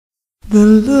The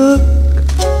look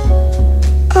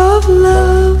of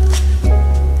love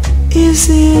is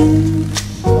in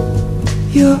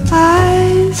your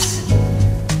eyes,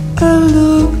 a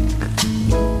look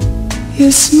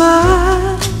your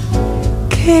smile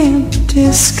can't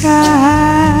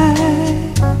disguise.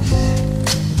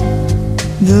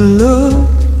 The look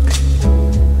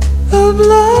of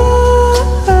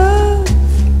love,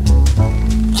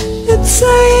 it's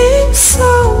saying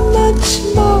so much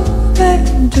more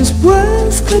than just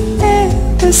words could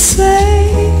ever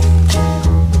say.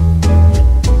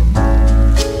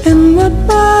 And what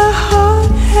my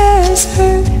heart has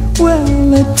heard,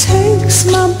 well, it takes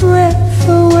my breath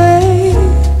away.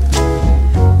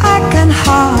 I can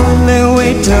hardly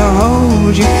wait to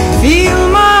hold you, feel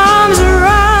my arms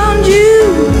around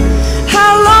you.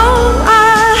 How long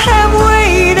I have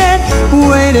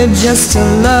waited just to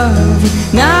love you.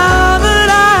 Now that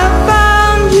I've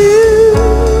found you,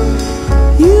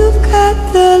 you've got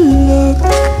the look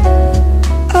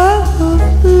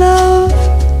of love.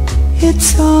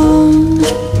 It's on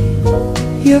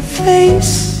your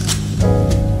face,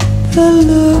 the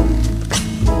look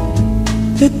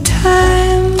that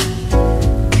time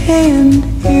can't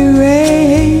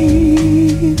erase.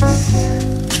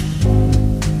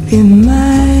 Be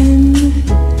mine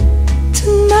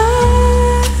tonight.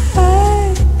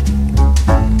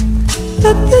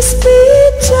 Let this be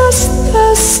just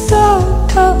the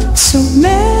start of so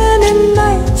many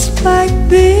nights like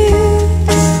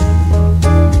this.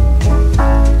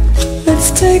 Let's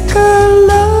take a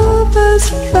lover's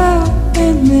vow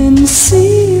and then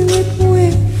seal it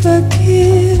with a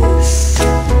kiss.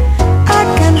 I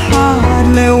can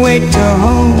hardly wait to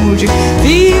hold you,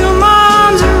 feel my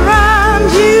arms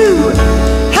around you.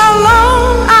 How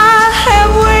long I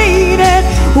have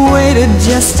waited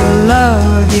just to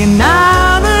love you.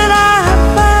 Now that I have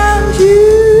found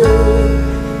you,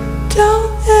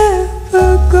 don't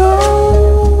ever go.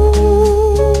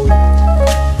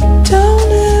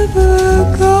 Don't ever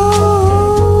go.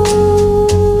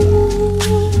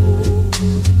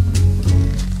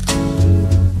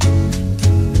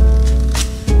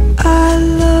 I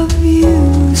love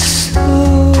you so.